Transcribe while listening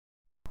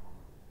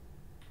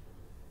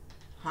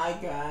Hi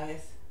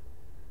guys,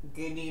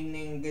 good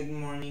evening, good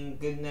morning,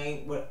 good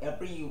night,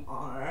 wherever you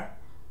are.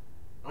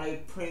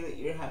 I pray that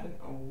you're having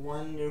a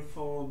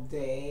wonderful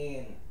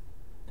day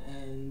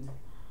and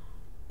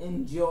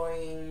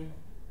enjoying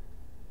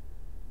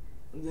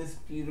this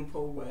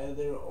beautiful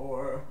weather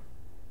or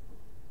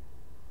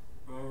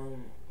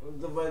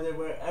the weather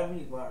wherever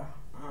you are.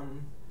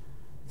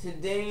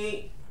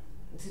 Today,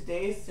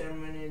 today's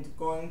sermon is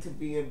going to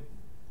be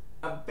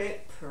a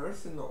bit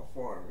personal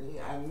for me.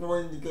 I'm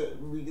going to get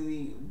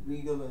really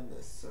real in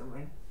this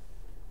sermon.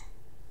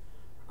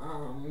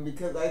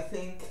 Because I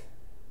think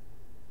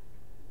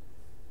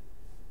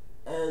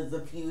as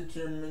a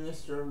future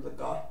minister of the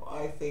gospel,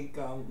 I think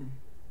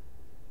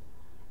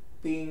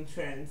being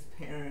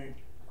transparent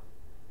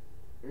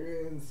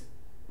is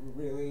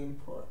really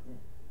important.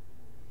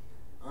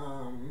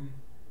 I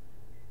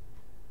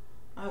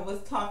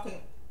was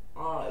talking,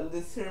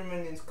 the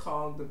sermon is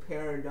called The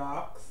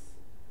Paradox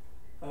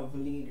of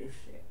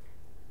Leadership.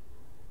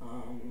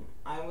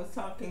 I was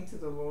talking to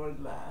the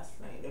Lord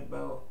last night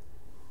about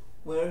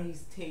where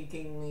He's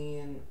taking me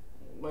and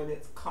what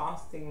it's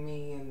costing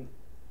me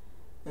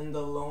and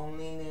the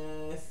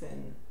loneliness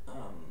and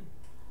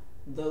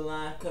the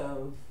lack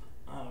of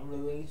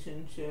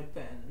relationship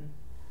and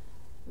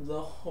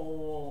the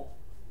whole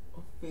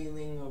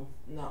feeling of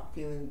not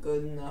feeling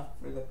good enough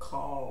for the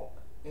call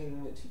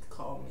in which He's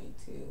called me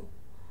to.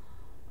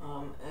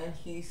 And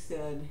He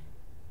said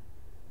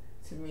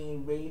to me,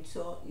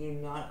 Rachel, you're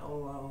not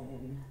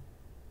alone.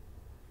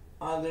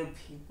 Other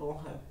people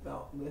have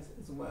felt this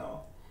as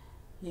well.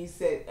 He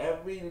said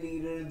every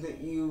leader that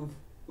you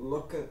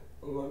look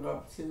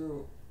up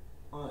to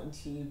on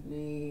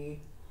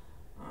TV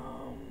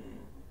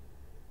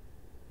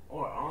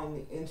or on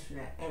the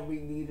internet, every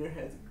leader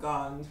has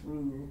gone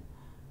through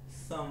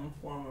some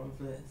form of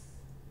this.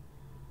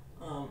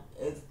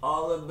 It's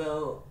all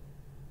about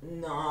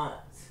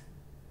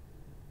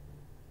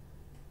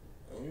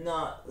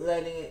not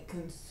letting it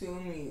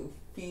consume you,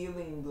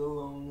 feeling the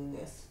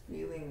loneliness,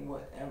 feeling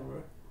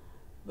whatever,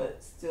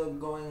 but still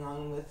going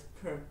on with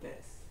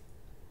purpose.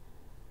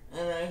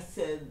 And I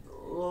said,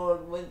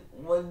 Lord,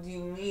 what do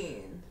you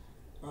mean?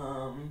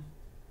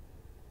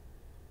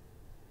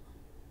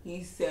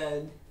 He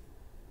said,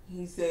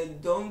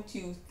 don't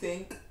you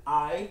think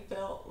I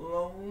felt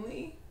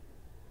lonely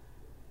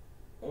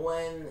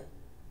when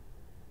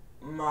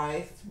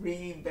my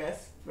three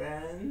best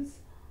friends,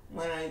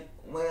 when I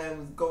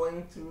was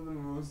going through the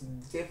most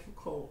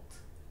difficult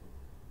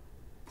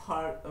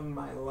part of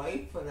my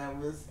life, when I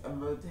was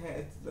about to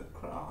head to the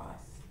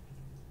cross,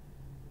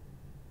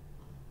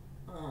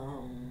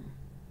 and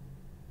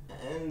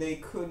they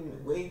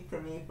couldn't wait for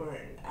me for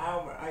an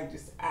hour. I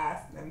just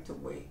asked them to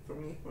wait for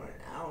me for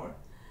an hour,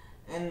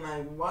 and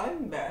my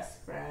one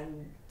best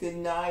friend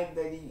denied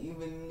that he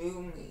even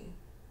knew me,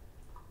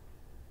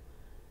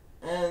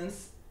 and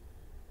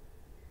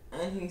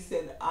he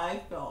said,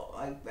 I felt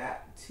like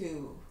that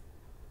too.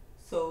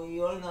 So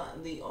you're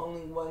not the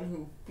only one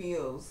who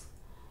feels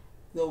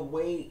the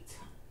weight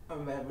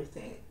of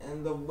everything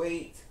and the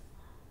weight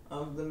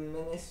of the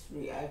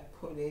ministry I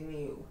put in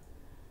you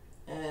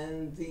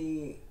and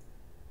the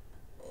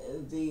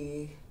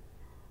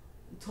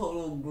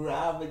total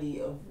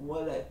gravity of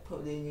what I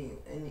put in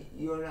you. And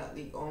you're not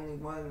the only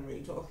one,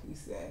 Rachel, he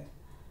said,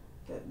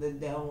 that the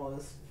devil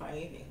is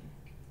fighting.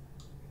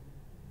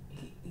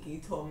 He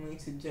told me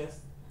to just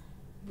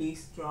be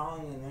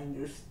strong and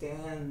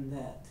understand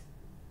that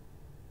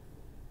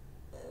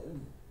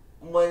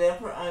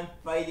whatever I'm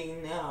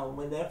fighting now,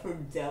 whatever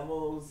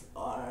devils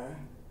are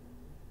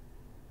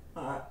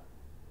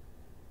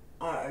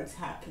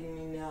attacking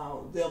me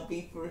now, it'll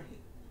be for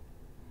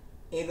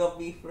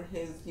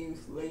His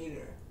use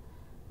later.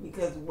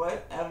 Because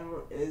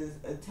whatever is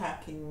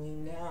attacking me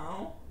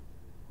now,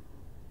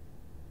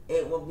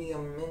 it will be a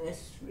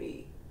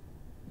ministry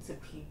to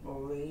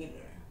people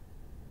later.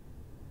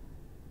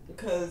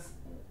 Because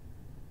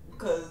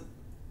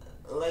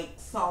like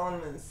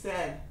Solomon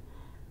said,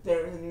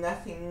 there is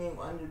nothing new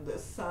under the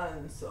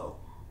sun. So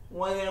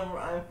whatever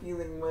I'm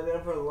feeling,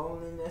 whatever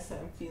loneliness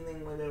I'm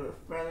feeling, whatever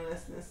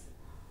friendlessness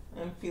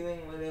I'm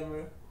feeling,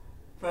 whatever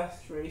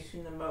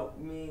frustration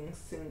about being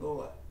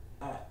single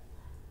at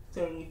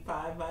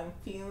 35 I'm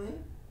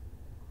feeling,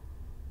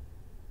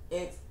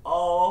 it's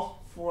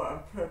all for a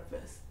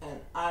purpose.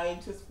 And I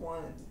just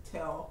wanted to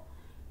tell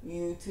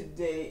you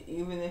today,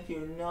 even if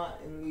you're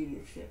not in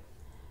leadership,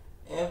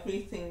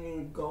 everything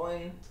you're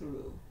going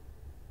through,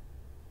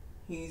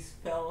 He's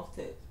felt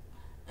it.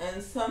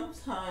 And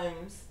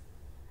sometimes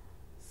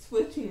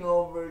switching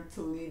over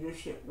to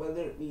leadership,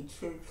 whether it be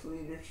church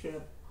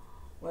leadership,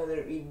 whether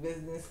it be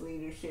business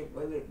leadership,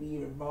 whether it be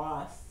your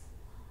boss,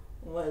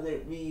 whether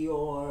it be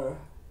your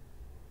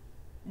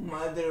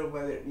mother,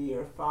 whether it be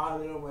your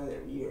father, whether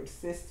it be your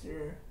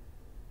sister,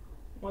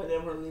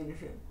 whatever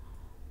leadership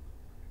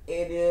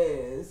it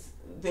is,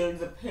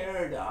 there's a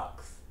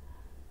paradox.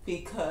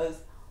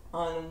 Because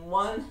on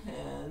one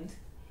hand,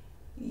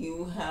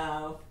 you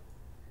have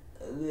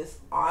this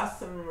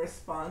awesome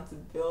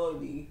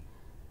responsibility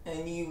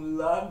and you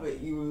love it.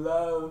 You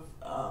love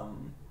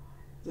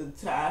the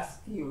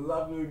task. You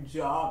love your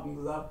job.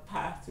 You love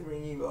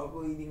pastoring. You love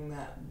leading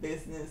that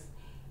business.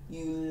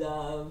 You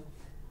love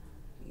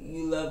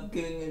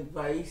giving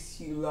advice.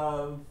 You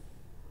love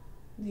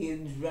the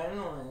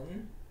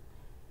adrenaline.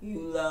 You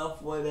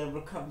love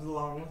whatever comes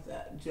along with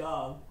that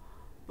job.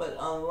 But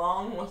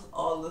along with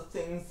all the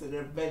things that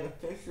are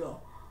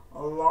beneficial,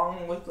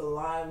 along with the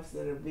lives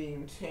that are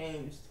being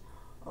changed,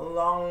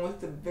 along with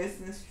the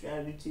business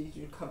strategies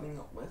you're coming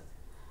up with,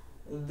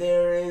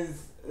 there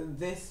is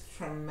this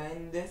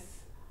tremendous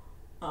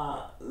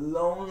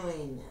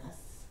loneliness.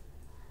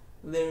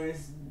 There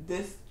is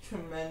this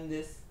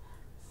tremendous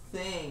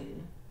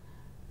thing,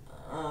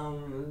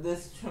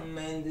 this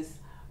tremendous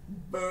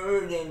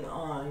burden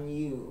on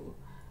you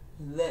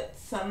that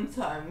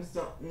sometimes,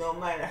 no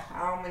matter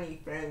how many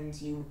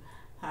friends you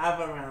have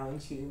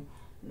around you,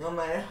 no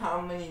matter how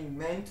many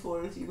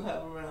mentors you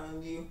have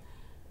around you,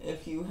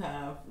 if you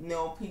have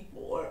no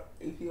people or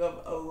if you have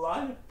a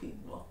lot of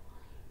people,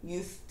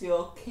 you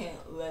still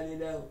can't let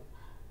it out.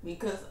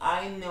 Because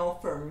I know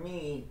for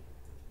me,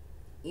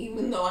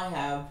 even though I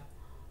have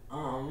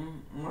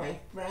my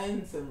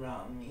friends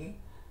around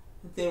me,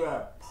 there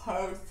are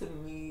parts of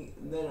me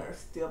that are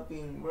still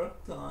being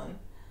worked on,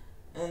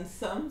 and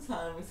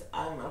sometimes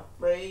I'm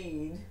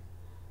afraid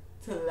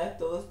to let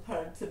those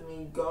parts of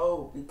me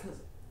go,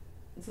 because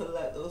to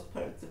let those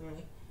parts of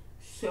me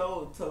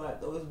show, to let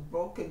those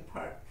broken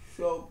parts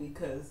show,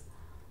 because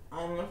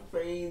I'm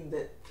afraid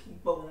that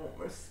people won't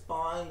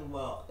respond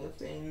well if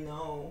they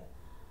know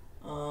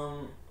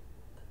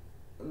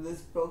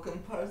this broken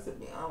part of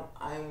me.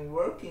 I'm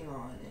working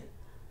on it,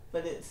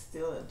 but it's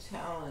still a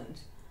challenge.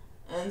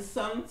 And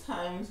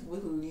sometimes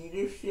with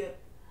leadership,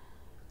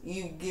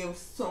 you give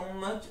so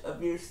much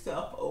of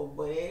yourself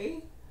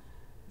away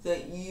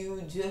that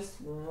you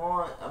just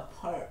want a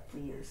part for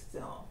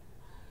yourself.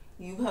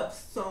 You have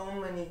so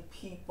many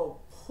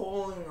people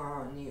pulling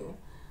on you.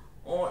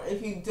 Or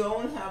if you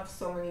don't have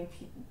so many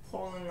people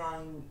pulling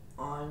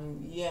on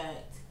you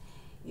yet,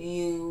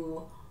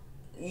 you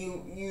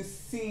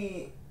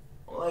see,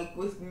 like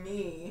with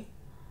me,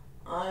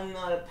 I'm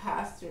not a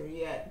pastor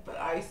yet, but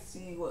I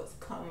see what's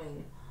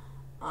coming.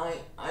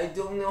 I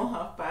don't know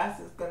how fast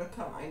it's gonna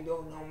come. I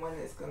don't know when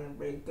it's gonna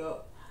break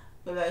up,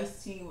 but I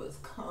see what's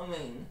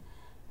coming,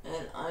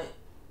 and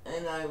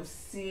I've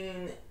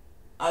seen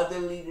other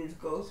leaders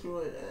go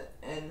through it,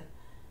 and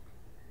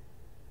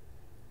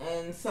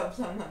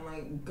sometimes I'm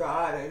like,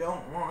 God, I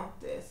don't want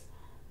this,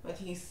 but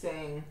He's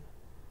saying,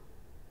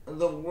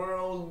 the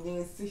world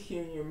needs to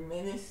hear your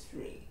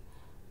ministry.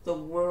 The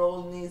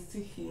world needs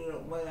to hear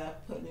what I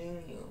put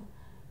in you,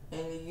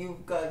 and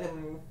you've got to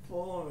move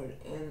forward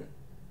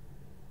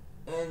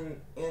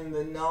in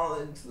the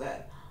knowledge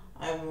that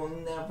I will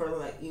never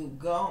let you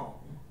go.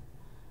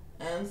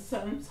 And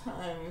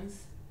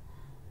sometimes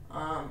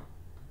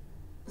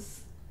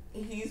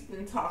He's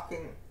been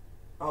talking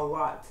a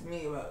lot to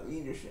me about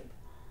leadership.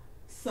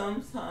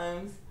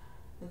 Sometimes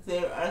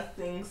there are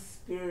things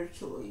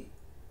spiritually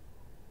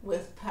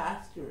with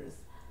pastors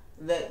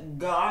that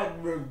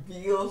God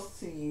reveals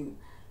to you,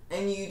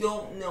 and you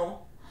don't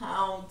know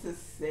how to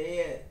say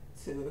it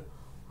to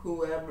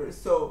whoever.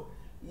 So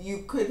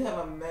you could have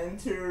a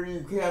mentor,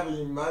 you could have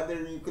your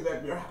mother, you could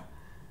have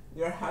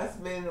your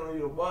husband or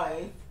your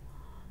wife,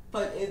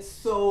 but it's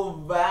so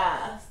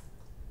vast,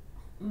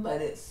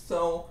 but it's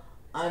so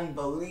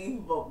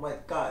unbelievable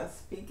what God's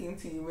speaking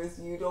to you is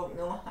you don't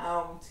know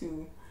how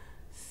to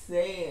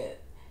say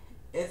it.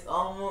 It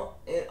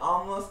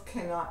almost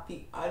cannot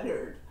be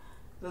uttered.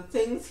 The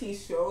things He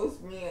shows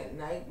me at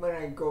night when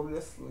I go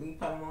to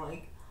sleep, I'm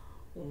like,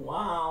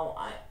 wow,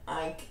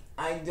 I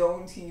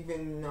don't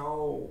even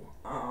know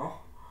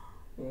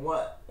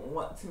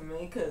what to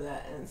make of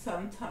that. And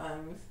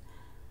sometimes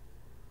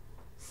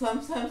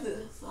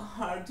it's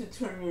hard to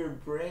turn your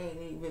brain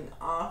even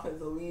off as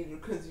a leader,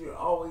 because you're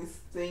always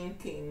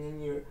thinking,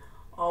 and you're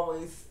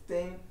always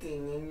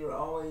thinking, and you're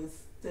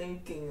always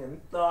thinking,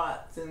 and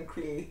thoughts and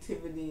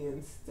creativity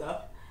and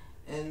stuff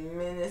and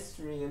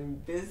ministry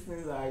and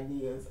business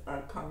ideas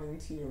are coming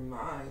to your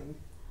mind.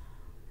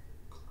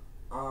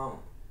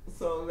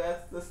 So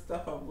that's the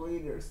stuff of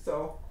leaders.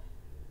 So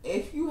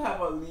if you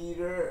have a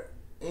leader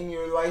in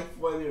your life,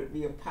 whether it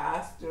be a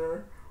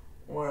pastor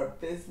or a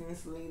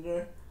business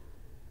leader,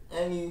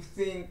 and you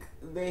think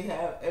they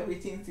have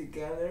everything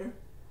together,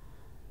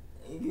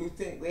 you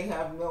think they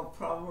have no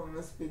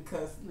problems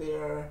because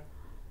they're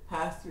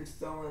pastor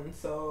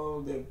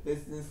so-and-so, their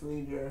business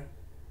leader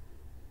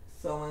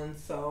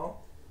so-and-so,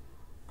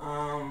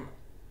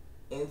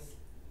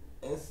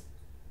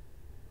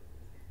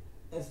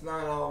 it's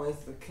not always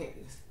the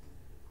case.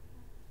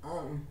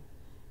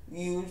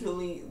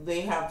 Usually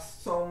they have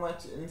so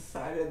much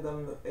inside of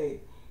them that they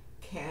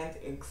can't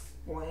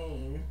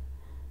explain,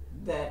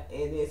 that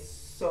it is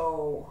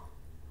so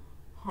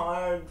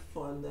hard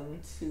for them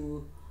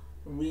to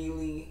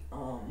really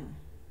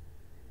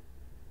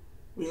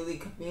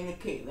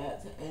communicate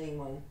that to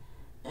anyone.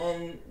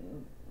 And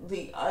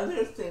the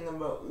other thing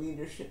about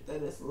leadership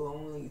that is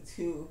lonely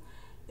too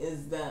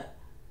is that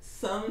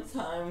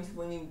sometimes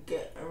when you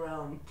get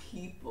around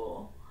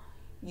people,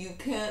 you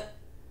can't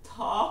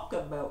talk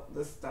about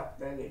the stuff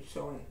that it's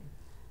showing,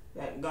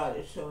 that God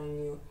is showing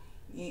you.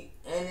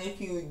 And if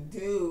you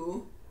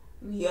do,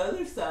 the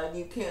other side,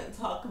 you can't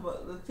talk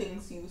about the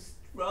things you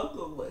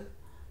struggle with.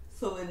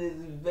 So it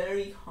is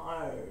very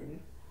hard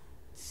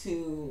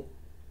to,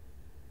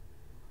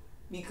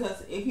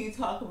 because if you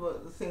talk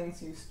about the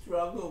things you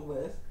struggle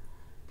with,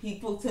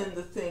 people tend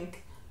to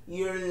think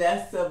you're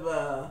less of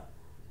a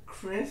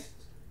Christ.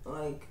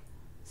 Like,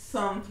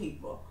 some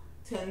people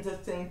tend to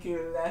think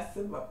you're less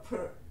of a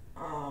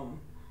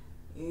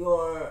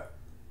you're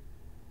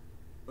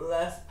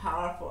less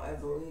powerful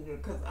as a leader.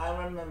 Because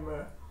I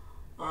remember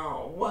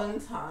one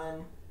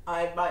time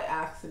I by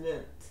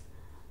accident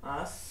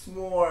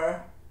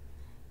swore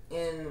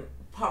in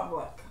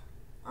public.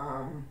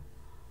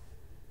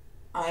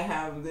 I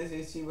have this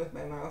issue with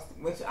my mouth,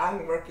 which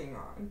I'm working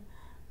on,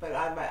 but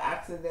I by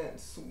accident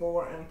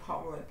swore in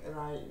public, and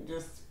I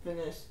just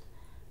finished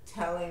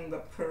telling the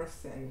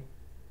person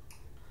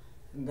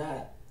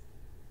that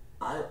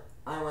I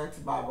went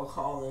to Bible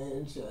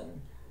college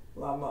and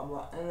blah blah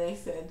blah, and they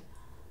said,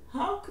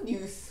 "How could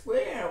you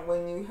swear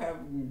when you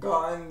have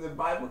gone to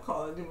Bible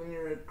college when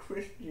you're a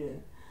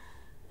Christian?"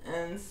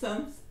 And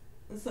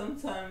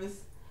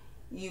sometimes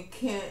you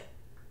can't,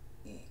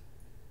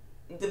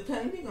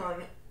 depending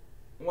on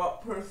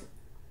what person,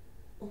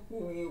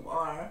 who you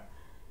are,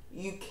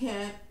 you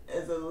can't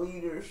as a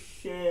leader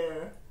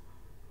share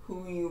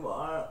who you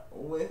are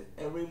with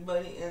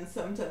everybody, and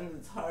sometimes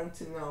it's hard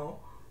to know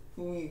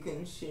who you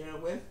can share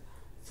with.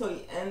 So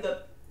you end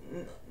up,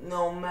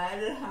 no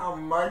matter how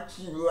much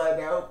you let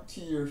out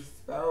to your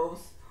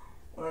spouse,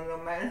 or no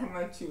matter how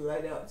much you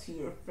let out to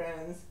your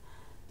friends,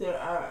 there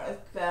are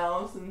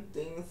 1,000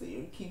 things that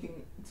you're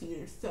keeping to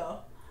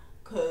yourself.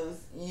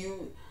 Because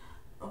you,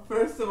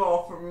 first of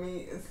all, for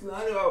me, it's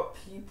not about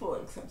people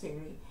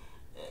accepting me.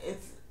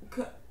 It's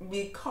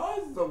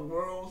because the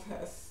world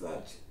has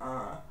such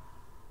a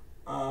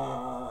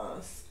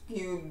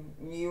skewed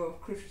view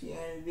of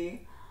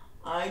Christianity.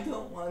 I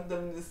don't want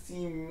them to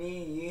see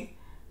me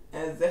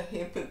as a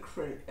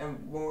hypocrite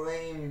and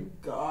blame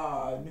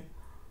God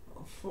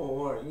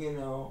for,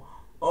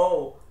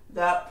 oh,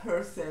 that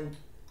person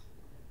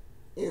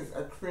is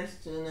a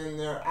Christian and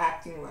they're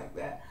acting like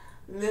that.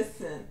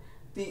 Listen,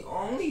 the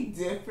only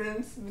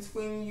difference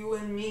between you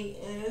and me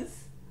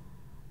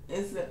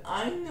is that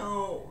I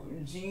know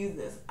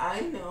Jesus. I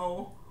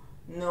know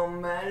no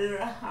matter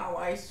how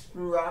I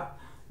screw up,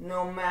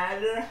 no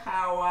matter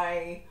how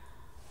I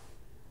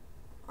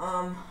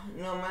am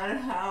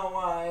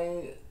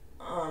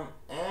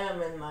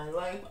in my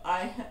life,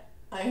 I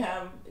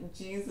have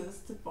Jesus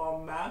to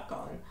fall back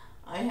on.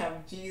 I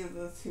have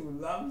Jesus who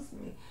loves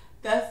me.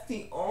 That's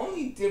the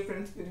only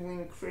difference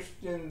between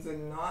Christians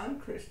and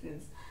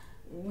non-Christians.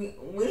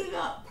 We're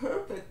not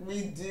perfect.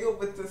 We deal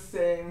with the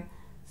same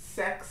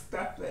sex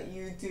stuff that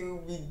you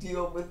do. We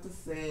deal with the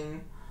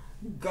same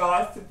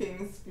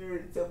gossiping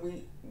spirits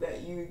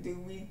that you do.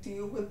 We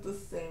deal with the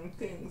same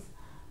things.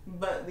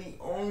 But the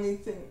only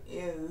thing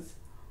is,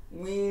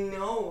 we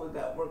know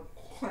that we're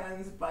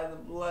cleansed by the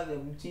blood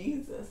of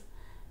Jesus.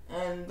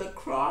 And the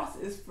cross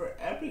is for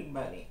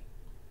everybody.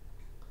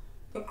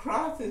 The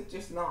cross is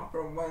just not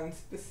for one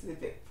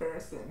specific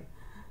person.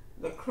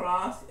 The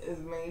cross is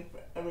made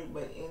for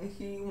everybody, and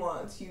He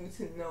wants you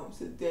to know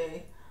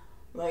today,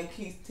 like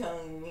He's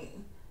telling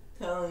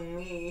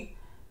me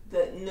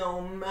that no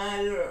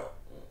matter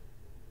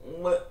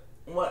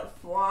what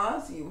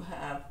flaws you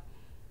have,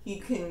 He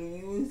can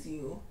use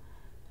you,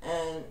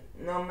 and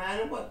no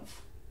matter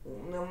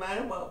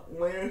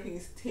where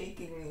He's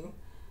taking you,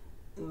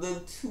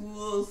 the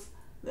tools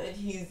that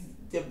He's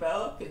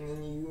developing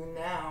in you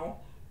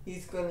now,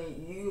 He's going to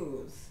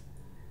use.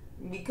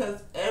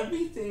 Because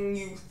everything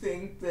you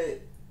think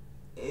that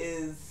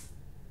is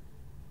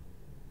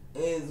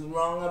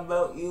wrong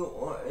about you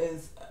or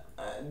is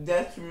a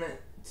detriment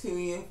to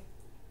you,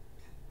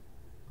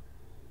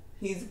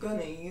 He's going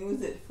to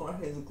use it for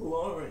His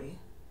glory.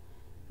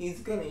 He's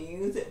going to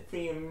use it for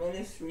your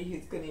ministry.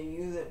 He's going to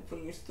use it for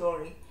your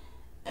story.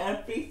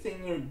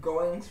 Everything you're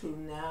going through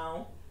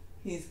now,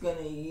 He's going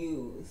to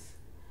use.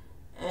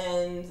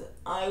 And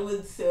I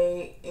would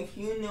say, if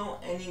you know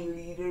any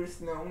leaders,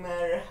 no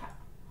matter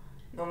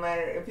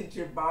if it's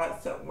your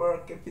boss at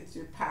work, if it's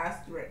your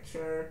pastor at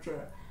church,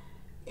 or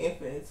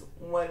if it's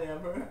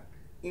whatever,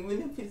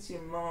 even if it's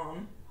your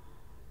mom,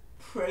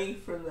 pray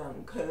for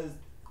them, because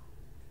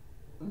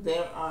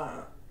there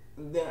are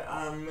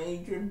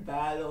major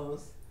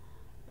battles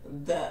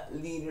that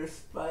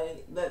leaders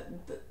fight that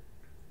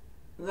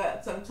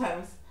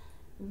sometimes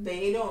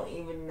they don't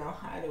even know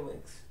how to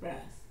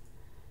express.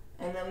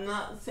 And I'm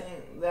not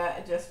saying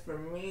that just for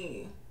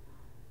me.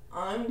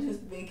 I'm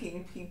just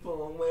making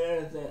people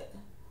aware that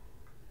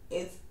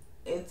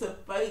it's a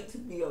fight to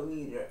be a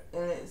leader,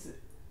 and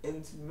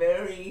it's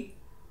very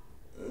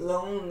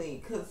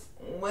lonely, because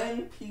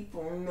when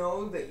people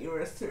know that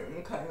you're a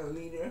certain kind of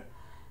leader,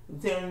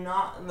 they're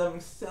not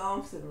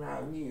themselves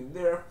around you.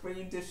 They're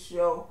afraid to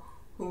show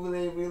who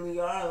they really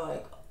are.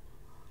 Like,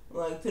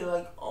 Like, they're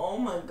like, oh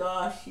my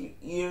gosh,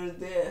 you're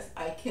this,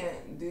 I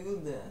can't do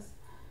this.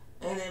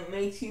 And it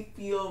makes you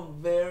feel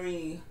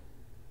very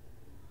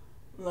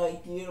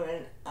like you're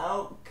an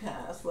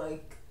outcast,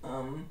 like,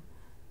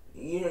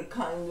 you're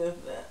kind of,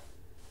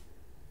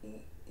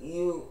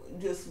 you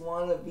just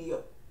want to be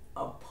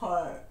a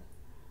part.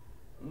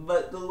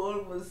 But the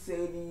Lord would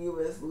say to you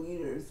as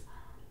leaders,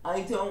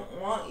 I don't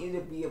want you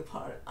to be a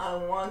part. I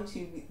want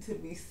you to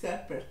be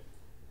separate.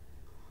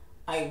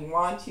 I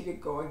want you to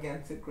go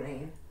against the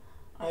grain.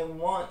 I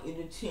want you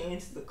to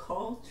change the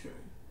culture.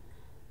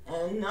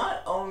 And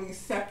not only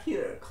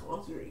secular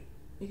culture.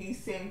 He's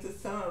saying to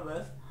some of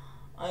us,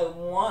 I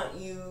want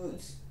you,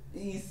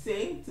 he's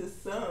saying to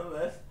some of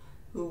us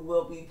who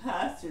will be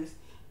pastors,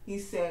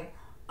 he's saying,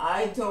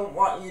 I don't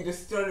want you to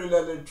start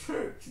another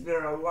church.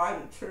 There are a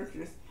lot of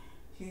churches.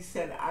 He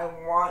said, I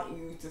want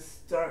you to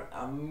start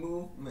a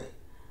movement.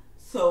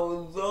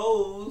 So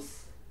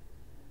those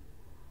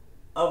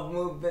a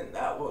movement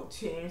that will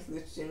change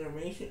this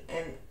generation,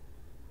 and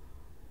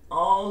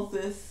all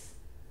this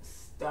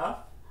stuff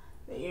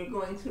that you're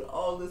going through,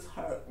 all this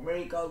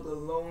heartbreak, all the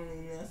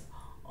loneliness,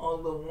 all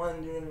the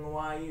wondering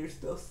why you're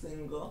still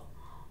single,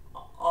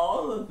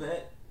 all of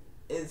it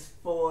is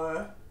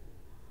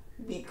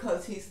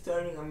because he's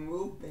starting a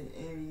movement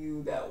in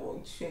you that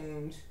will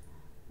change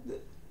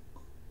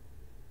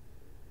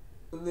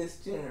this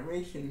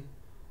generation.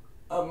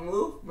 A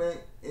movement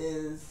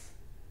is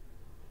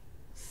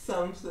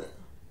something,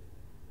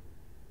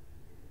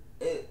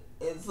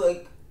 it's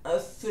like a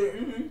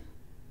certain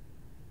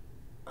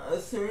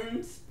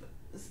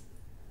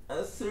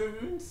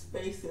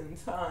space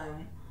and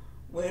time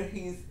where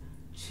he's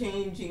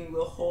changing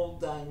the whole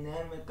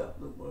dynamic of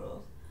the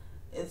world.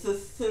 It's a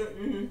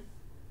certain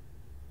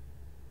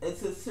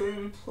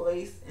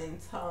place and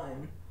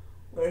time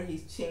where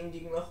he's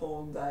changing the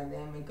whole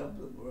dynamic of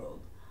the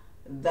world.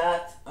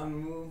 That's a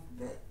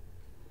movement.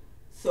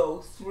 So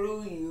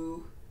through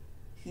you,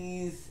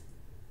 he's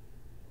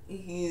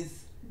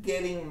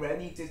getting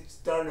ready to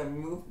start a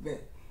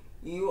movement.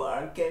 You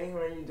are getting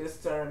ready to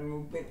start a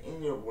movement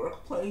in your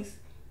workplace.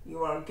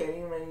 You are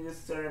getting ready to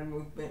start a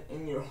movement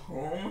in your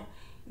home.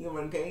 You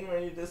are getting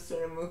ready to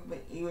start a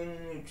movement even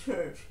in your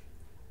church.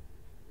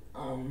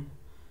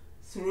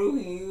 Through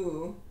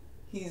you,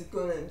 he's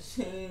going to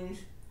change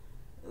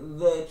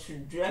the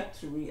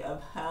trajectory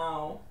of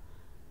how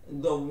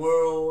the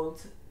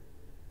world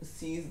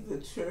sees the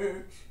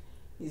church.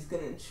 He's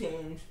going to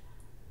change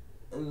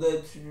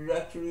the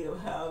trajectory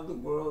of how the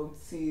world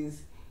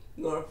sees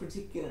your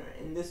particular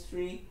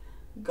industry.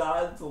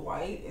 God's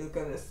light is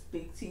going to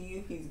speak to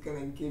you. He's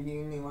going to give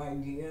you new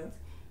ideas.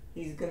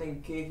 He's going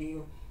to give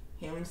you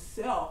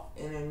himself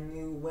in a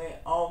new way.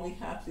 All we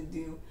have to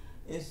do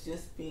is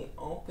just be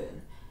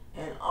open.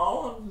 And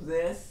all of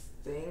this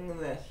thing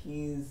that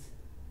he's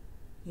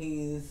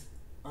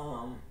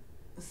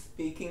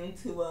speaking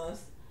to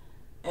us,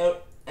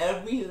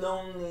 every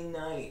lonely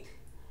night,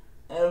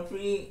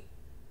 every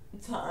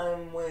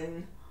time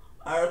when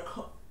our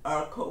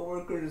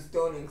coworkers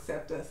don't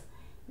accept us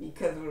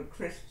because we're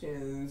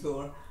Christians,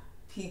 or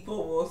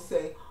people will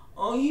say,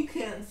 oh, you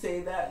can't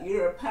say that,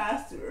 you're a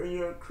pastor or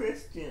you're a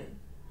Christian.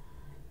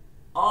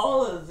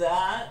 All of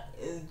that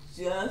is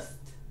just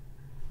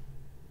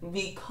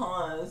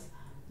because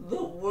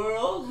the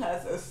world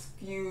has a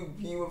skewed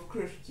view of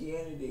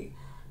Christianity,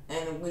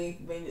 and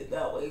we've made it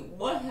that way.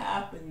 What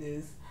happened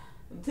is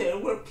there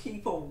were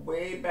people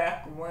way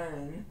back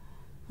when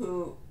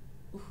who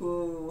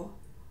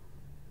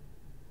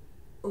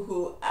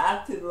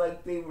acted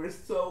like they were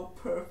so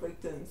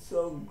perfect and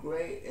so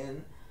great,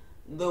 and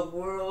the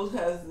world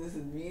has this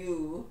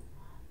view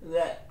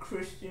that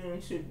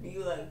Christians should be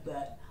like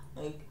that,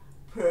 like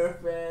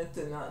perfect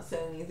and not say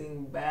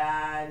anything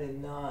bad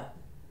and not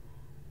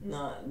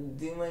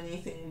do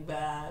anything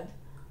bad.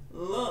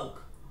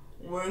 Look,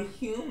 we're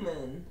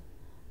human.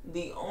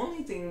 The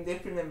only thing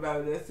different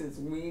about us is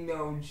we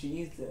know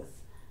Jesus,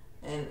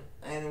 and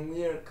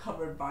we are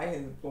covered by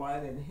his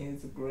blood and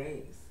his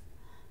grace.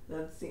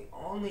 That's the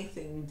only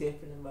thing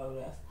different about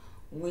us.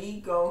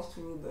 We go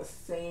through the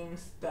same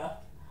stuff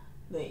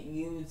that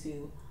you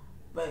do,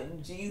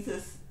 but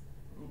Jesus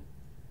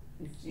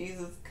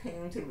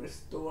came to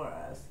restore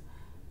us.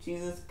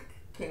 Jesus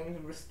came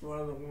to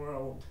restore the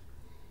world,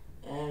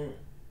 and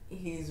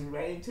he's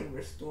ready to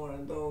restore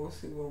those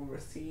who will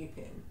receive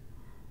him.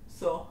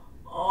 So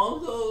all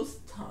those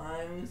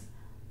times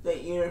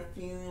that you're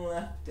feeling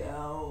left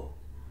out,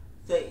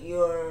 that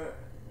you're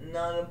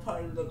not a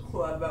part of the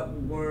club at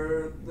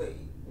work,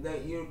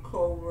 that your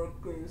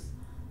co-workers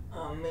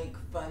make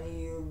fun of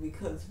you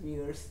because of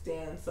your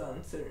stance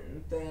on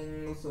certain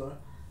things, or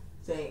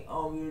say,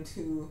 oh, you're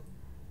too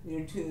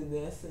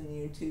this and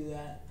you're too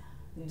that.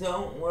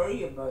 Don't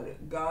worry about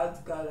it. God's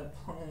got a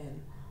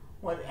plan.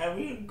 Whatever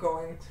you're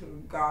going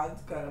through,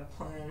 God's got a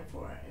plan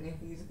for it, and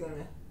he's going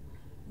to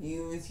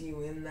use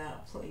you in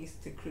that place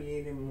to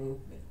create a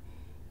movement.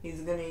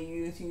 He's going to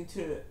use you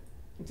to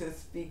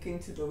speak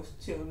into those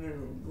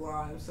children's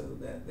lives so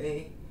that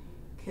they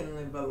can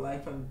live a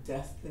life of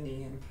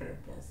destiny and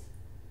purpose.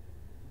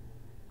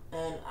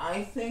 And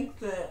I think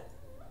that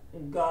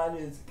God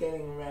is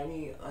getting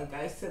ready, like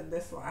I said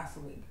this last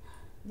week,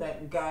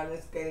 that God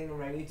is getting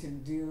ready to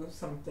do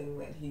something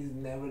that he's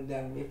never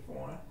done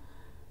before.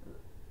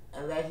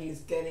 And that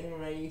he's getting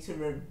ready to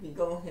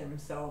reveal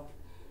himself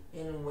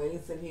in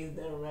ways that he's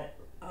never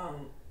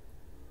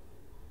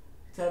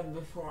done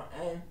before.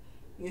 And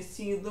you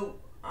see,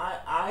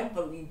 I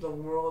believe the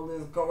world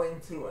is going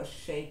through a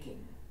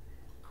shaking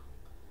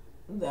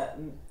that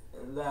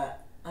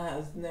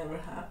has never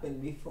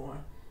happened before,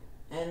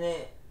 and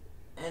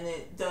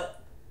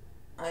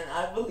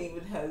I believe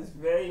it has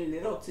very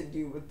little to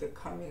do with the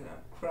coming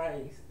of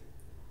Christ,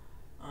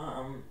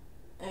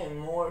 and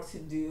more to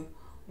do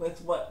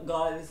with what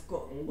God is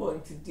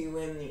going to do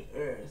in the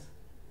earth.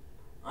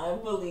 I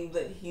believe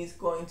that he's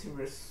going to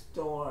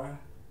restore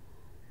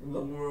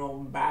the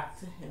world back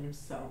to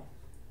himself.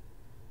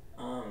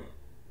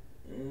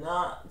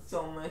 Not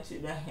so much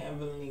in a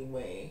heavenly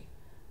way,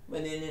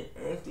 but in an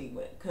earthly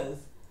way, because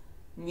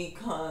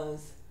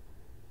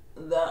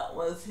that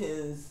was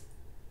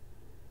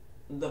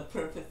the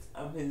purpose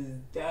of his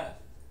death,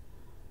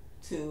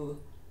 to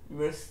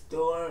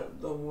restore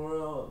the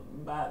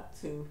world back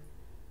to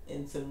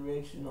its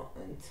original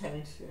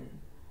intention.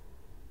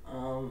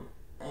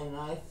 And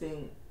I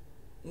think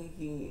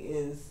he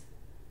is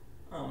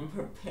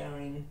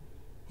preparing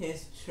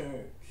his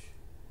church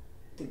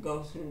to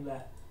go through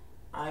that.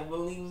 I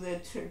believe the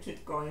church is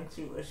going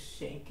through a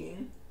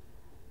shaking,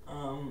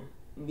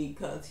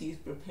 because he's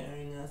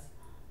preparing us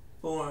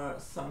for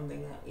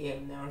something that we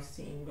have never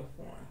seen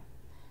before.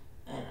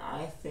 And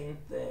I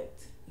think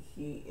that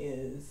he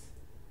is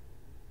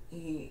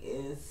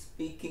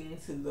speaking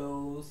to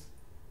those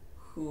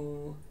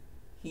who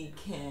he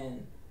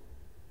can.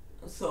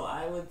 So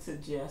I would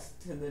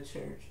suggest to the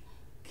church,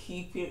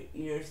 keep your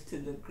ears to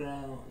the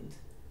ground.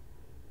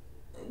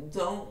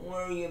 Don't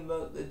worry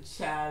about the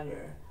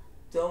chatter.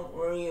 Don't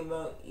worry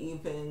about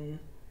even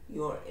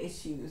your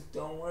issues.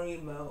 Don't worry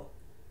about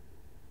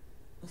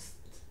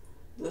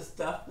the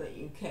stuff that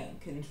you can't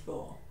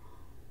control.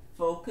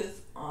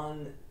 Focus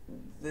on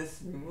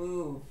this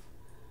move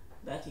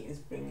that he is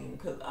bringing,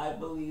 because I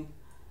believe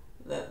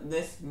that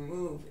this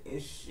move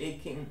is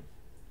shaking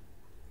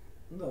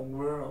the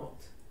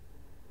world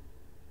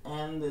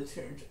and the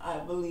church. I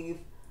believe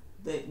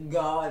that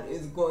God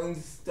is going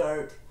to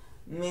start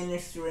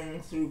ministering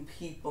through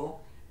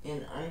people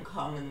in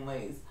uncommon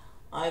ways.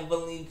 I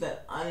believe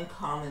that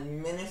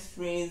uncommon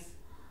ministries,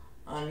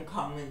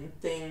 uncommon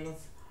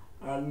things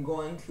are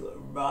going to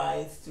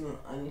arise through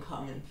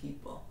uncommon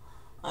people.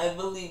 I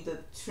believe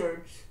that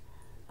church,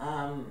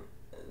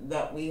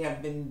 that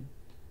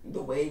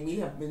the way we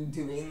have been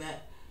doing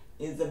that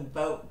is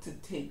about to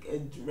take a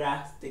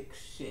drastic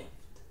shift.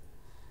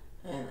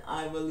 And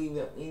I believe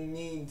that we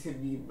need to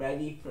be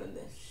ready for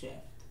this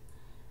shift.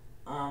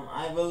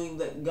 I believe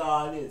that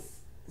God is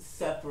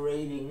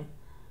separating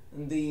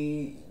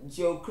the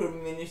joker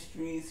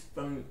ministries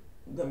from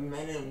the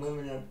men and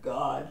women of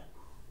God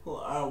who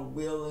are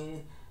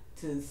willing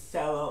to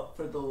sell out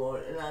for the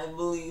Lord. And I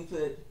believe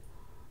that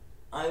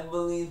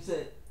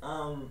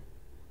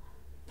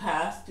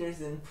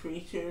pastors and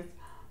preachers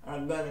are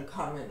going to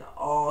come in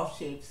all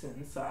shapes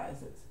and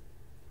sizes.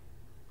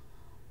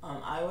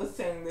 I was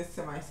saying this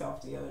to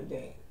myself the other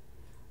day.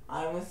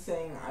 I was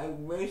saying I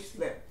wish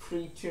that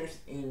preachers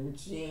in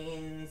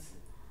jeans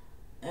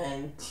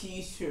and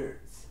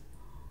t-shirts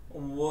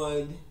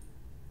would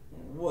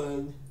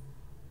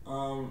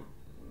come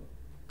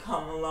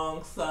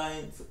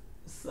alongside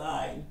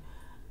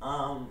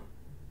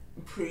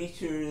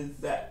preachers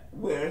that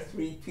wear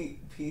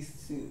three-piece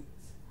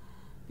suits,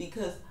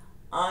 because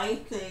I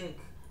think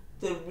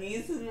the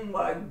reason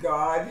why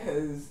God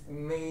has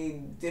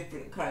made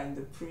different kinds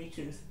of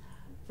preachers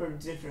for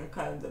different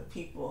kinds of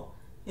people,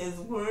 his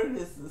word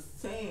is the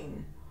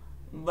same,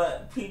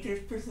 but preachers'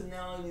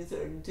 personalities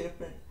are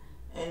different,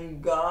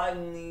 and God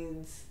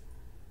needs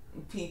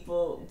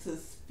people to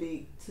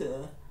speak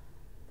to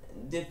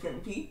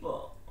different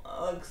people.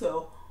 Like,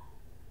 so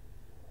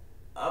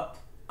a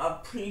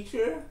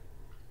preacher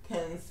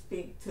can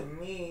speak to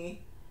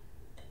me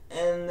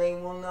and they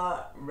will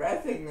not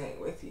resonate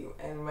with you,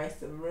 and vice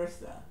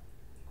versa.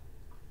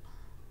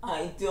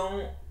 I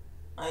don't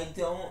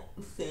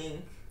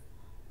think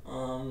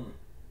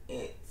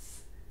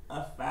it's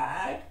a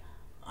fad.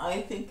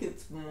 I think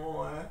it's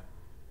more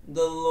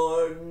the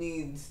Lord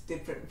needs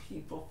different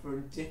people for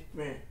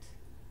different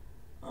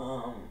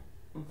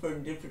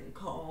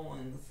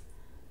callings,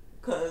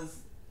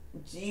 because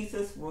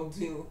Jesus will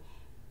do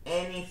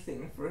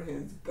anything for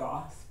his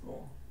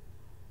gospel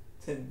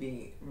to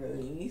be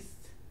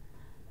released.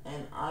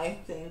 And I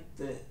think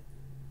that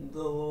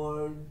the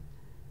Lord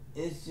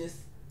is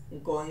just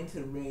going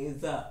to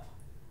raise up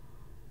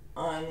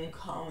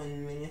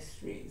uncommon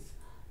ministries,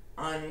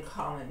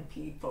 uncommon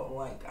people,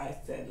 like I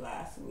said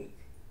last week.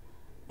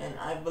 And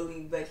I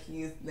believe that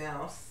he is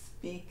now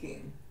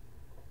speaking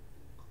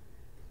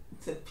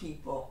to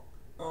people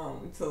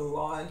to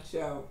launch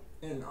out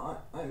in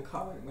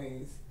uncommon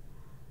ways.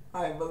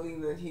 I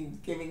believe that he's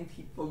giving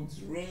people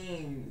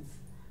dreams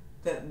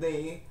that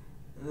they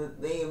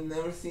that they have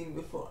never seen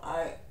before.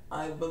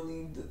 I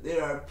believe that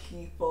there are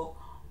people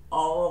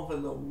all over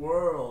the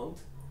world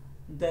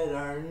that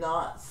are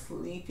not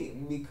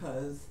sleeping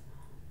because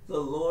the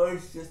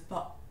Lord's just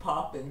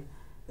popping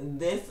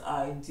this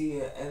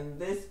idea and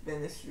this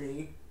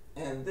ministry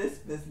and this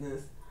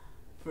business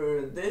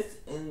for this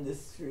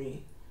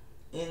industry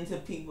into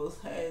people's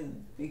heads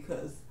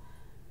because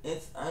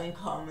it's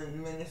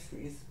uncommon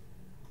ministries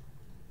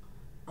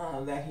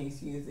that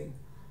he's using.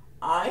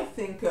 I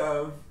think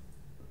of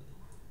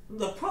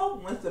the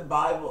problem with the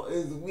Bible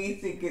is we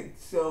think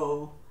it's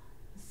so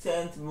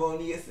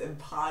sanctimonious and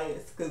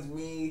pious because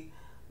we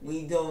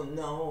don't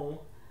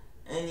know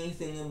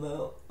anything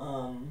about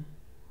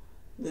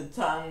the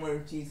time where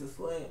Jesus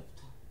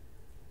lived.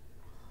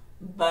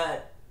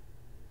 But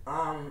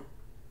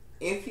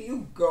if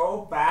you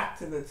go back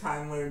to the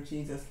time where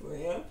Jesus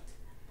lived,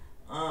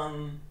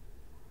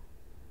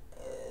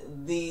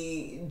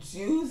 the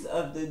Jews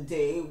of the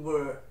day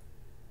were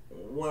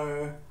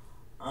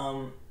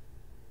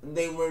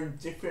they were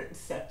different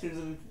sectors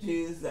of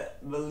Jews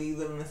that believed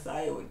the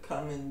Messiah would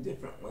come in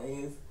different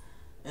ways,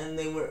 and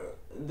they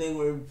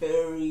were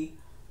very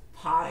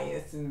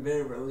pious and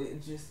very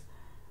religious.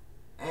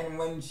 And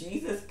when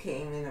Jesus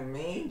came in a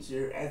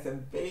manger as a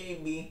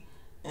baby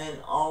and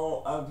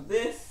all of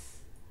this,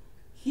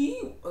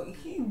 he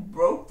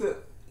broke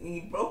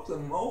the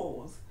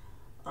molds.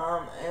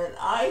 And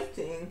I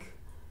think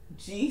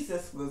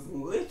Jesus was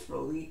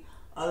literally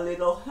a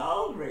little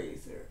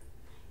hellraiser.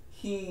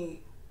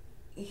 He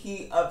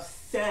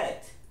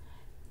upset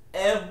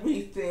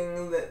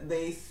everything that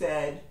they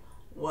said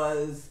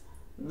was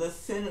the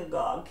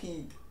synagogue.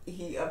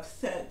 He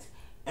upset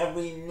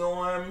every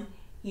norm.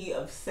 He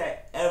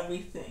upset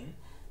everything.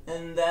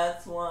 And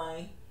that's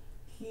why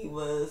he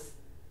was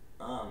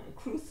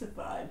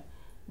crucified,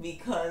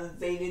 because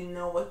they didn't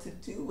know what to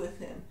do with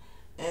him.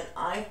 And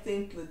I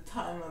think the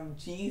time of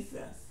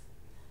Jesus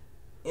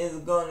is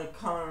going to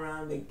come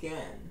around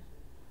again,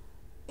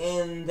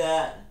 in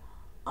that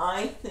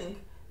I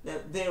think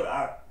that there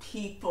are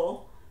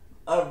people,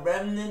 a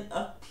remnant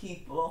of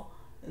people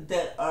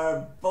that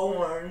are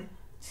born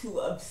to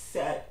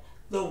upset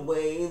the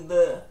way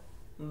the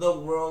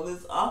world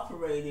is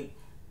operating,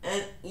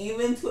 and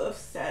even to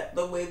upset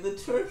the way the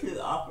church is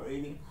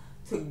operating,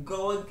 to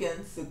go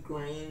against the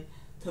grain,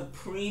 to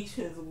preach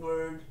his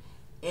word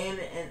in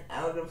and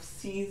out of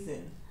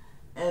season.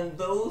 And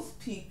those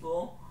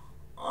people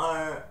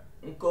are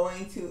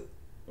going to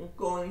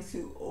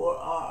or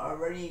are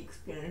already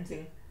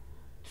experiencing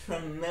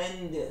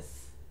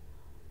tremendous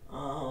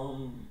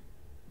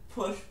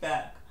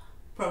pushback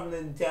from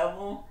the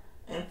devil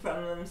and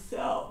from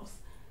themselves.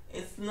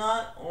 It's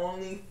not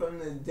only from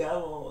the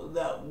devil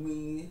that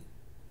we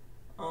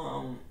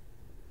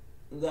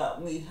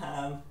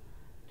have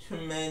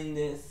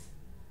tremendous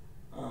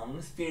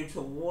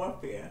spiritual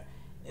warfare.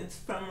 It's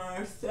from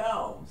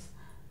ourselves,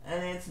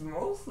 and it's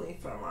mostly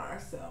from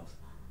ourselves.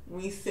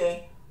 We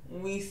see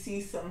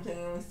something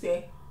and we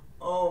say,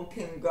 oh,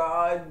 can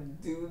God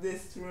do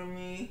this through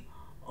me?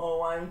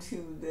 Oh, I'm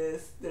too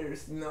this.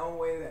 There's no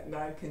way that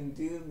God can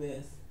do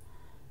this.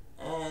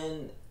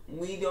 And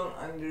we don't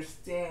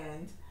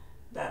understand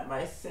that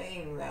by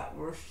saying that,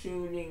 we're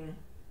shooting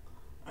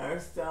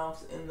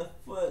ourselves in the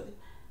foot.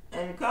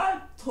 And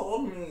God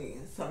told me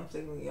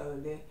something the other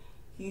day.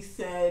 He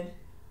said,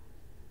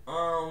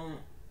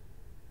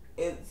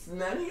 it's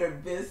none of your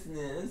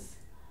business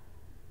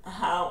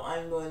how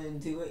I'm going to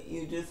do it.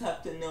 You just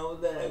have to know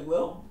that I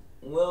will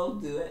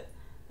do it.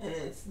 And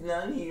it's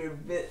none of your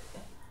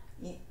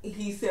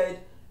he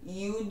said,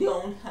 you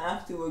don't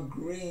have to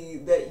agree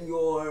that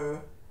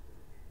you're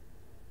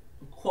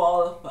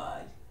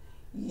qualified.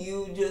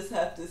 You just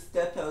have to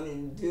step out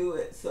and do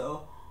it.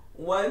 So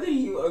whether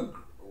you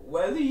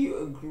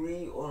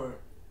agree or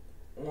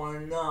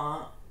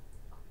not,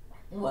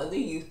 whether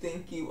you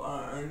think you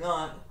are or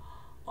not,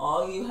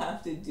 all you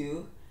have to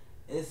do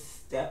is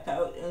step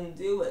out and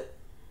do it.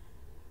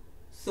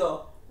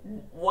 So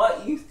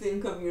what you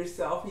think of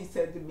yourself, he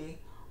said to me,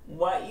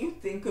 what you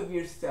think of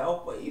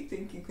yourself, what you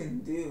think you can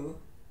do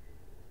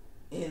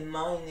in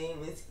my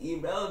name is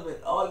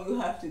irrelevant. All you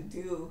have to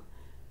do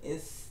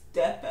is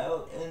step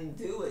out and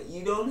do it.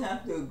 You don't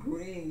have to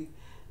agree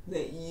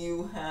that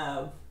you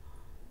have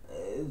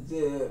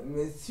the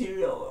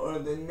material or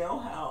the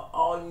know-how.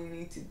 All you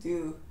need to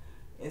do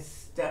is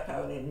step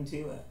out and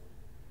do it.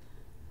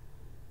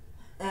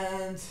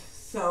 And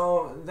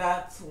so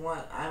that's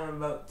what I'm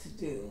about to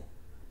do.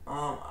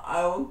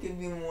 I will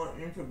give you more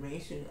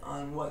information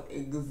on what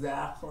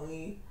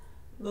exactly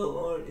the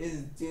Lord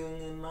is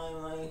doing in my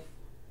life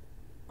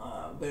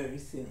very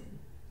soon.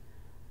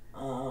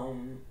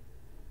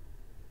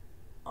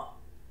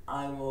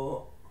 I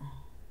will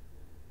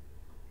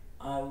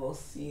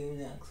see you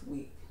next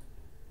week.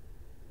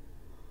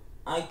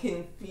 I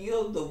can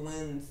feel the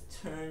winds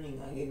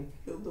turning. I can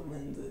feel the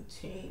winds are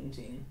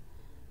changing.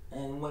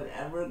 And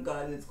whatever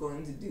God is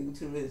going to do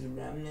to his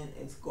remnant,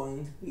 it's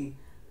going to be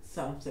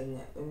something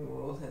that the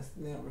world has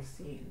never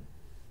seen.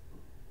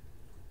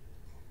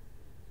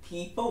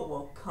 people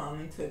will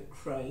come to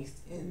Christ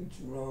in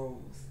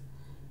droves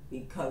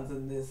because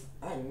of this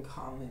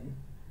uncommon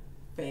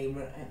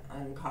favor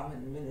and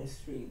uncommon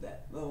ministry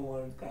that the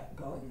Lord got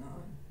going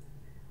on.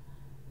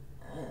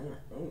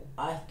 And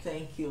I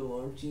thank you,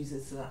 Lord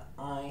Jesus, that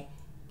I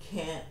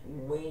can't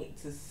wait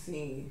to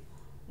see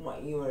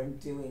what you are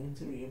doing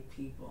through your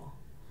people.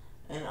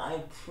 And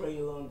I pray,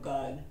 Lord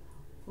God,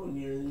 for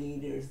your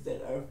leaders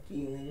that are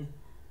feeling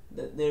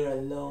that they're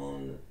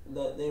alone,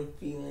 that they're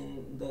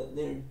feeling that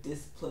they're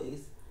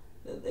displaced,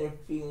 that they're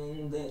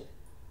feeling that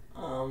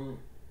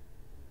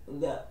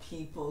that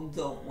people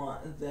don't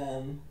want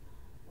them,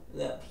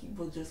 that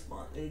people just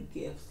want their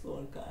gifts,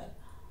 Lord God.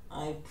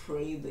 I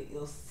pray that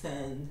you'll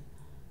send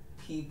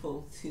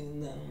people to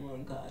them,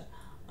 Lord God.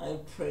 I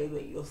pray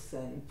that you'll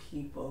send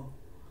people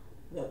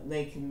that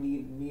they can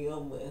be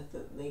real with,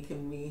 that they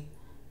can be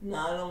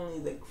not only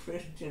the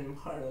Christian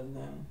part of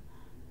them,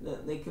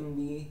 that they can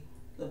be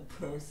the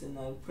person.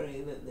 I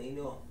pray that they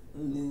don't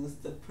lose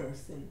the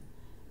person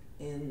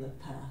in the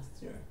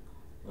pastor,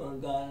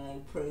 Lord God, and I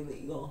pray that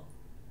you'll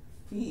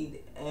feed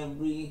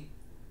every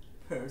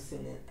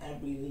person and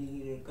every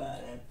leader,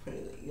 God. I pray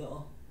that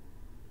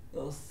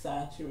you'll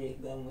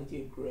saturate them with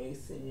your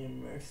grace and your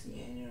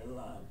mercy and your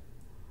love.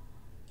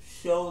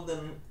 Show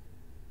them,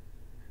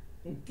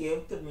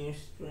 give them your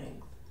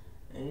strength,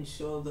 and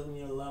show them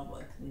your love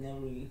like never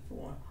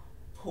before.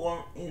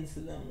 Pour into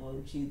them,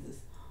 Lord Jesus.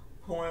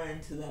 Pour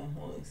into them,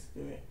 Holy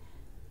Spirit.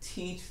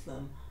 Teach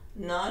them,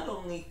 not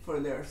only for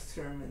their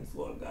sermons,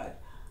 Lord God,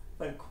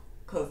 but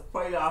because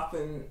quite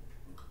often,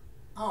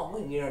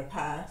 when you're a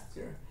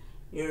pastor,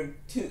 you're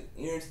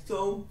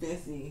so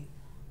busy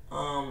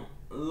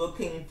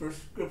looking for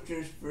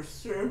scriptures for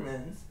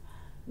sermons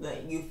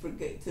that you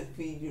forget to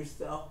feed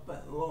yourself.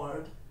 But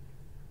Lord,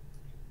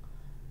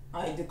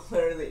 I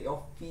declare that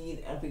you'll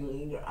feed every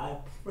leader. I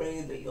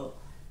pray that you'll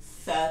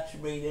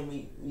saturate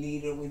every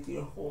leader with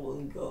your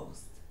Holy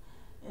Ghost.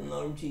 And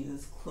Lord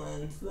Jesus,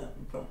 cleanse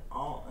them from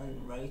all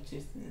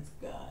unrighteousness,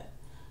 God.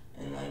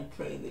 And I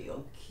pray that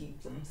you'll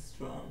keep them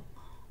strong.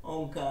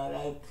 Oh God,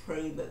 I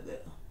pray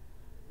that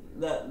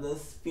the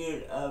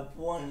spirit of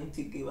wanting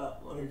to give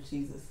up, Lord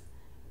Jesus,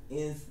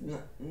 is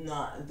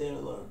not there,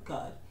 Lord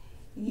God.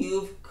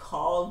 You've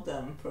called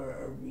them for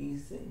a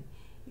reason.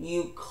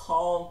 You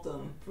called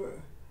them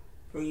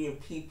for your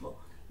people.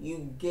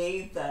 You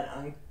gave that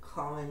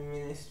uncommon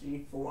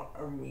ministry for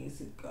a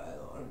reason, God,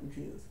 Lord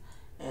Jesus.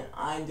 And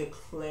I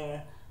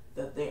declare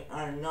that they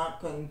are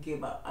not going to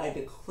give up. I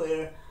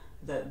declare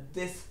that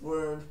this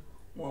word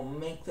will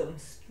make them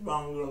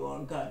stronger,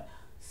 Lord God.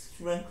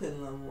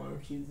 Strengthen them,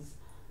 Lord Jesus.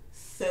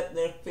 Set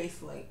their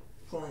face like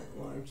flint,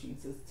 Lord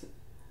Jesus,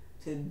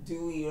 to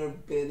do your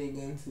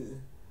bidding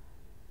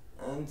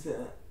and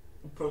to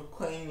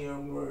proclaim your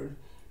word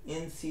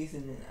in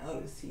season and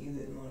out of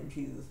season, Lord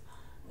Jesus.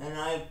 And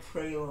I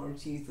pray, Lord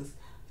Jesus,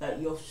 that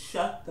you'll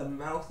shut the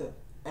mouth of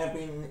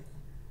every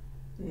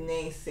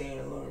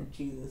naysayer, Lord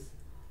Jesus.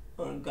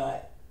 Lord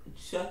God,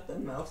 shut the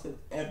mouth of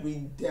every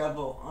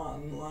devil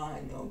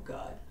online, oh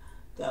God,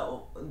 that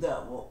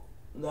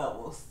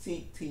will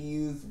seek to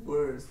use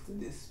words to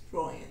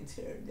destroy and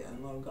tear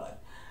down, Lord God.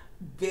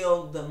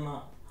 Build them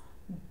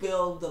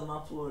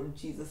up, Lord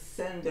Jesus.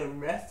 Send a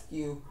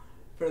rescue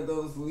for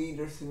those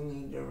leaders who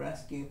need a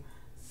rescue.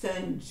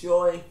 Send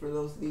joy for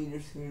those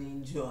leaders who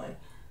need joy.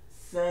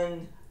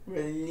 Send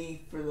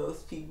relief for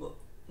those people.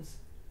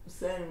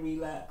 Send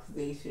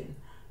relaxation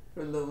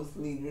for those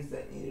leaders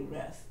that need a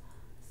rest.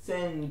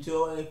 Send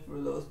joy for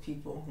those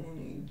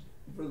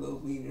for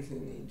those leaders who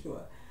need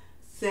joy.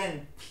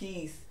 Send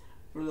peace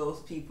for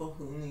those people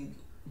who need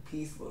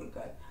peace, Lord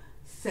God.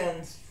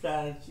 Send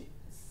strategy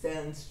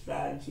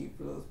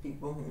for those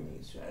people who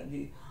need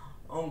strategy.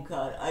 Oh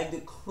God, I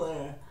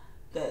declare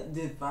that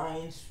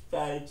divine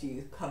strategy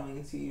is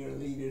coming to your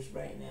leaders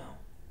right now.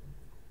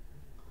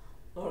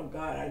 Lord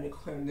God, I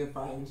declare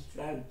divine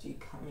strategy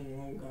coming,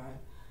 oh God.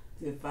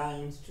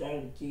 Divine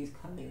strategy is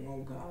coming,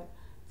 oh God.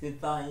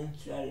 Divine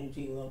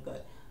strategy, Lord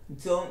God.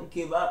 Don't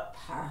give up,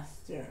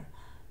 pastor.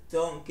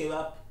 Don't give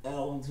up,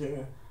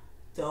 elder.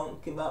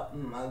 Don't give up,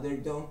 mother.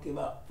 Don't give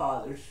up,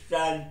 father.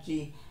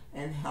 Strategy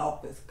and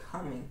help is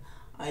coming.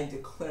 I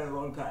declare,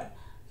 Lord God,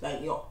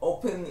 that you'll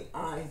open the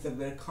eyes of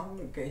their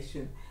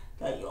congregation,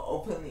 that you'll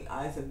open the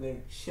eyes of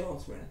their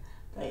children,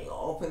 that you'll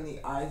open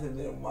the eyes of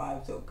their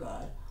wives, oh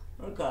God.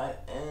 Lord God,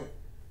 and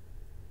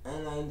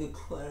I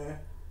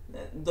declare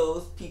that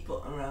those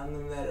people around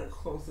them that are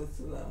closest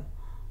to them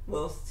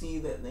will see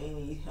that they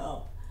need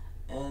help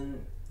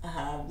and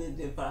have the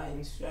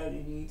divine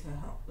strategy to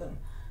help them.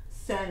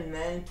 Send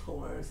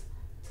mentors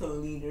to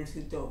leaders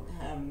who don't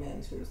have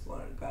mentors,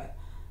 Lord God.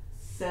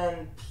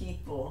 Send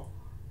people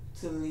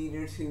to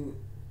leaders who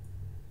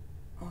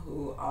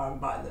are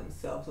by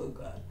themselves, oh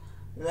God.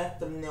 Let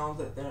them know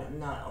that they're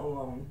not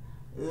alone.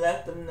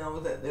 Let them know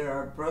that there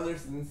are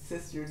brothers and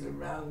sisters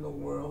around the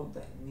world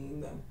that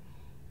need them.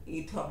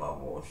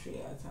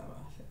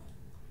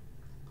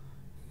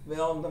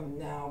 Fill them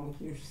now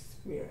with your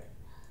spirit.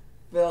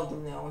 Fill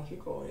them now with your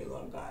glory,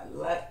 Lord God.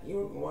 Let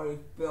your glory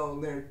fill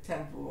their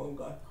temple, Lord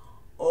God.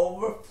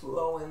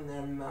 overflow in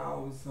their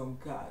mouths, oh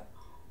God.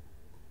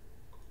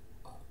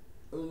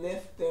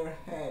 Lift their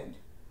head,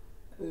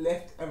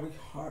 lift every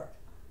heart,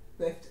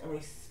 lift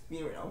every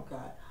spirit, oh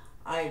God.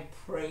 I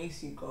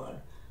praise you,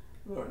 God,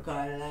 Lord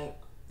God,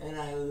 and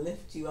I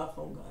lift you up,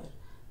 oh God.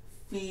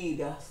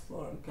 Feed us,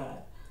 Lord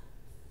God.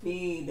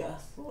 Feed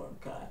us, Lord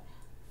God.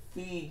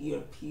 Feed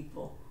your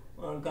people,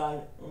 Lord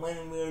God.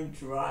 When we're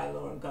dry,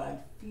 Lord God,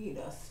 feed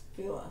us.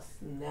 Fill us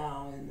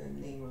now in the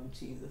name of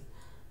Jesus.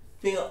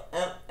 Fill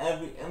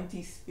every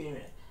empty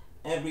spirit,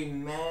 every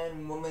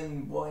man,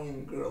 woman, boy,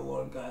 and girl,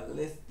 Lord God,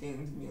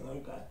 listening to me,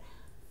 Lord God.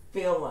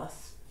 Fill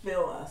us,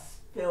 fill us,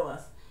 fill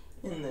us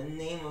in the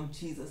name of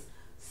Jesus.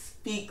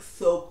 Speak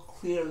so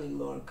clearly,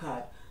 Lord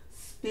God.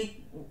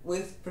 Speak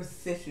with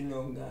precision,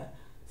 oh God.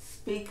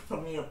 Speak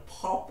from your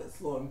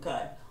pulpits, Lord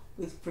God,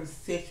 with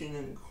precision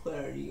and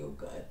clarity, oh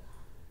God.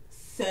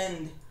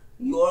 Send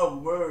your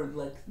word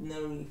like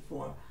never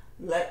before.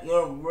 Let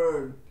your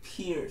word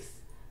pierce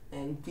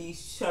and be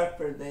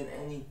sharper than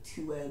any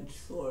two-edged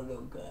sword,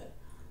 oh God.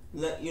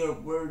 Let your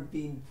word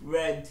be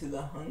bread to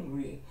the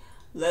hungry.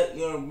 Let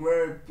your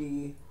word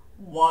be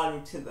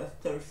water to the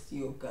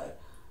thirsty, oh God.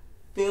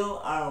 Fill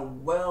our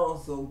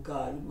wells, oh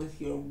God, with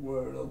your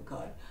word, oh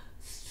God.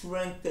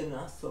 Strengthen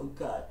us, oh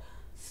God.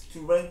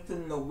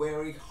 Strengthen the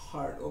weary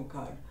heart, oh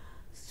God.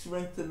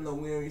 Strengthen the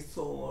weary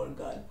soul, Lord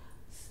God.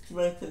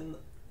 Strengthen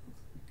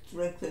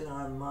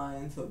our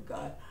minds, oh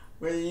God.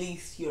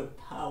 Release your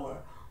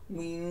power.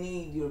 We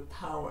need your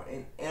power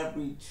in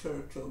every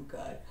church, oh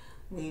God.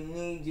 We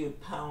need your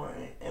power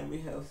in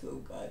every house, oh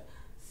God.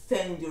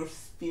 Send your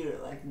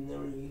spirit like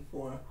never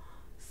before.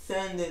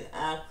 Send an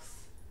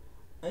axe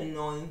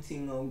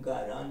anointing, oh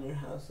God, on your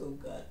house, oh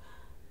God.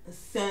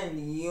 Send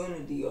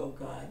unity, oh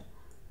God.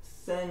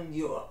 Send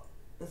your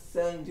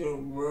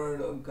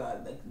word, oh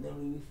God, like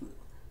never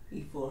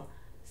before.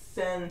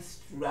 Send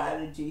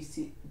strategies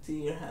to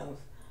your house.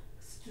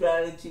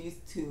 Strategies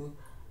to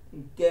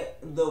get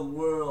the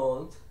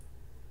world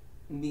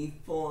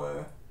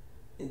before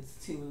it's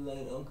too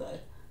late, oh God.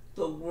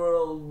 The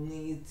world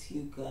needs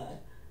you, God.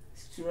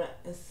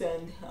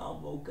 Send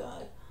help, oh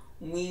God.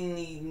 We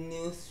need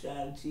new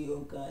strategy,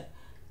 oh God.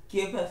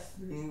 Give us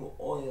new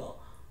oil.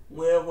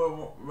 Where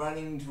we're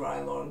running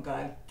dry, Lord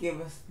God,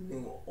 give us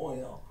new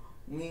oil.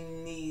 We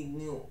need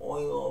new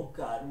oil, oh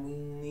God. We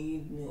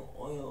need new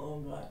oil, oh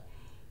God.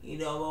 We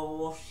need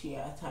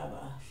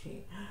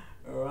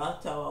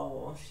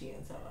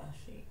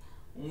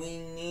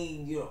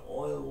your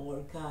oil,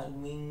 Lord God.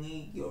 We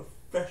need your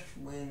fresh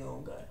wind,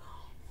 oh God.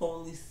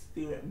 Holy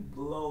Spirit,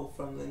 blow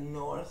from the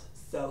north,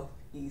 south,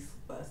 east,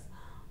 west.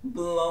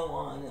 Blow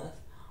on us.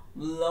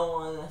 Blow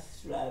on us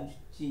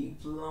strategy.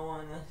 Blow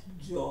on us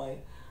joy.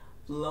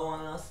 Blow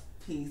on us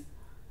peace.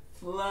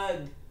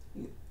 Flood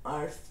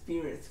our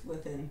spirits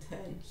with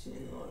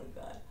intention, Lord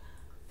God.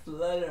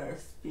 Flood our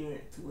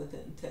spirits with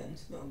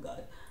intention, oh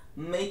God.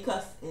 Make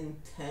us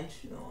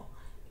intentional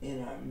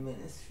in our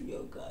ministry,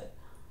 oh God.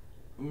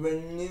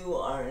 Renew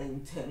our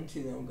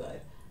intention, oh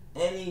God.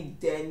 Any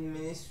dead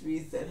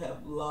ministries that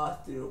have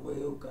lost their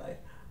way, oh God.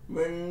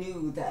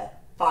 Renew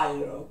that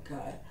fire, oh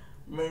God.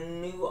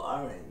 Renew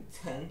our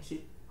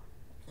intention,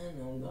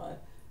 and oh God.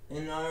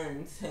 And our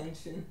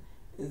intention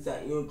is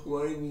that your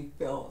glory be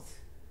felt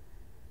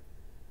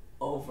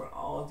over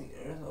all the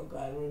earth, oh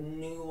God.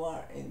 Renew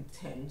our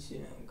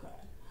intention, oh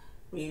God.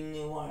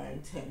 Renew our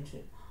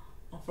intention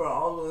for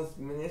all those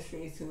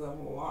ministries who have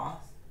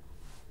lost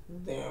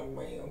their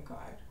way, oh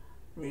God.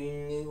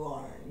 Renew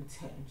our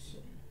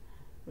intention.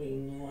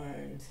 Renew our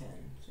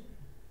intention.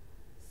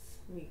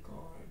 Sweet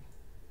God.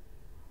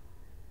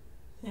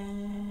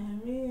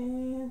 There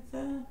is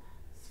a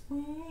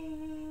sweet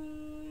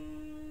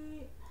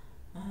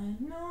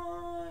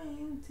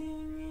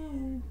anointing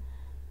in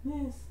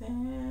this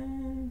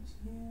sanctuary.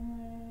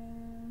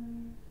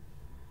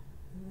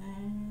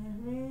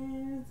 There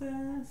is a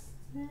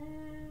stillness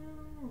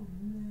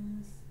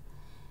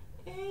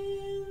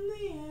in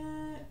the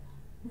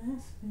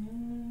atmosphere.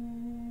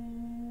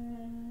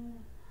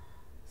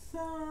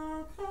 So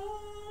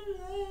come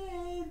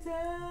lay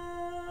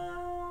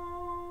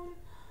down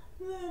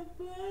the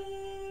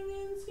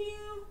burdens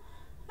you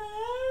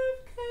have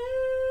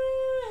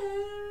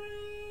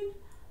carried,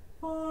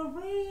 for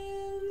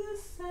in the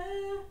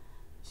sanctuary,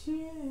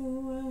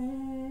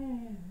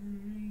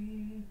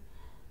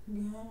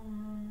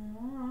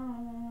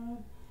 God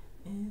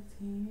is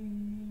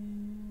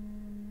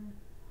here.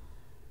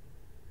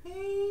 He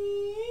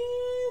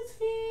is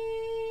here.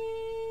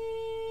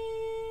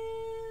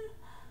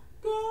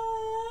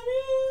 God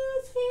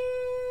is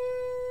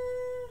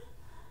here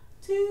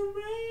to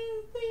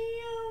break the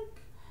yoke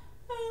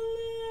and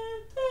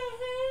lift the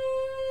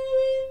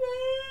heavy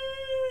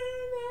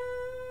burden.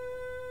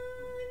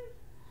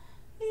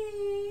 He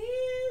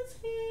is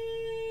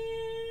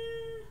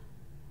here.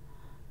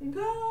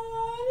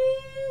 God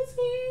is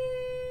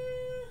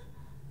here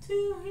to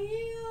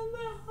heal the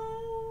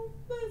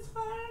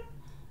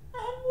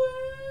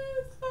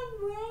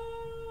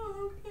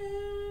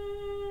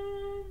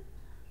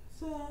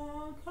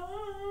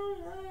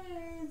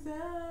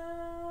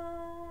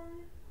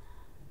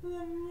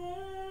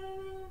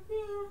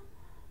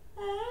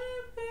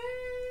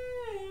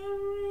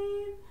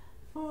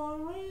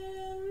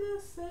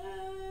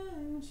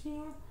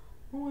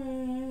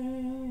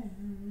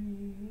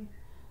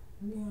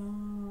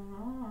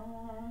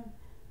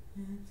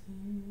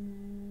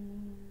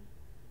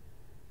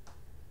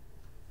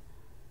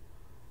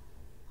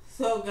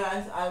So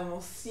guys, I will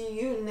see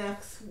you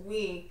next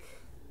week.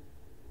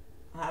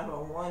 Have a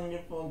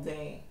wonderful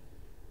day.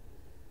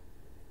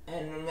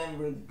 And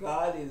remember,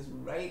 God is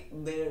right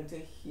there to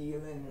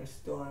heal and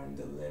restore and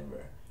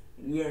deliver.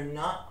 You're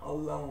not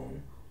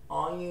alone.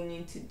 All you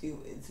need to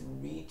do is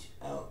reach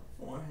out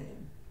for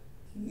Him.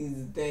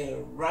 He's there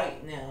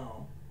right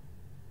now.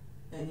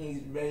 And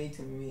He's ready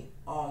to meet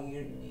all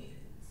your needs.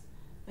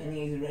 And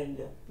He's ready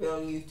to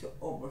fill you to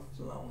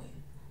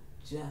overflowing.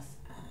 Just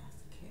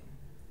ask Him.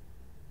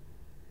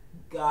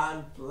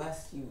 God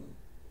bless you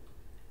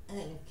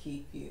and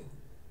keep you.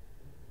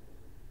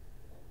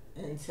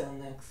 Until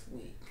next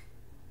week.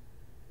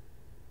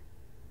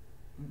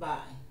 Bye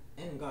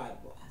and God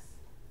bless.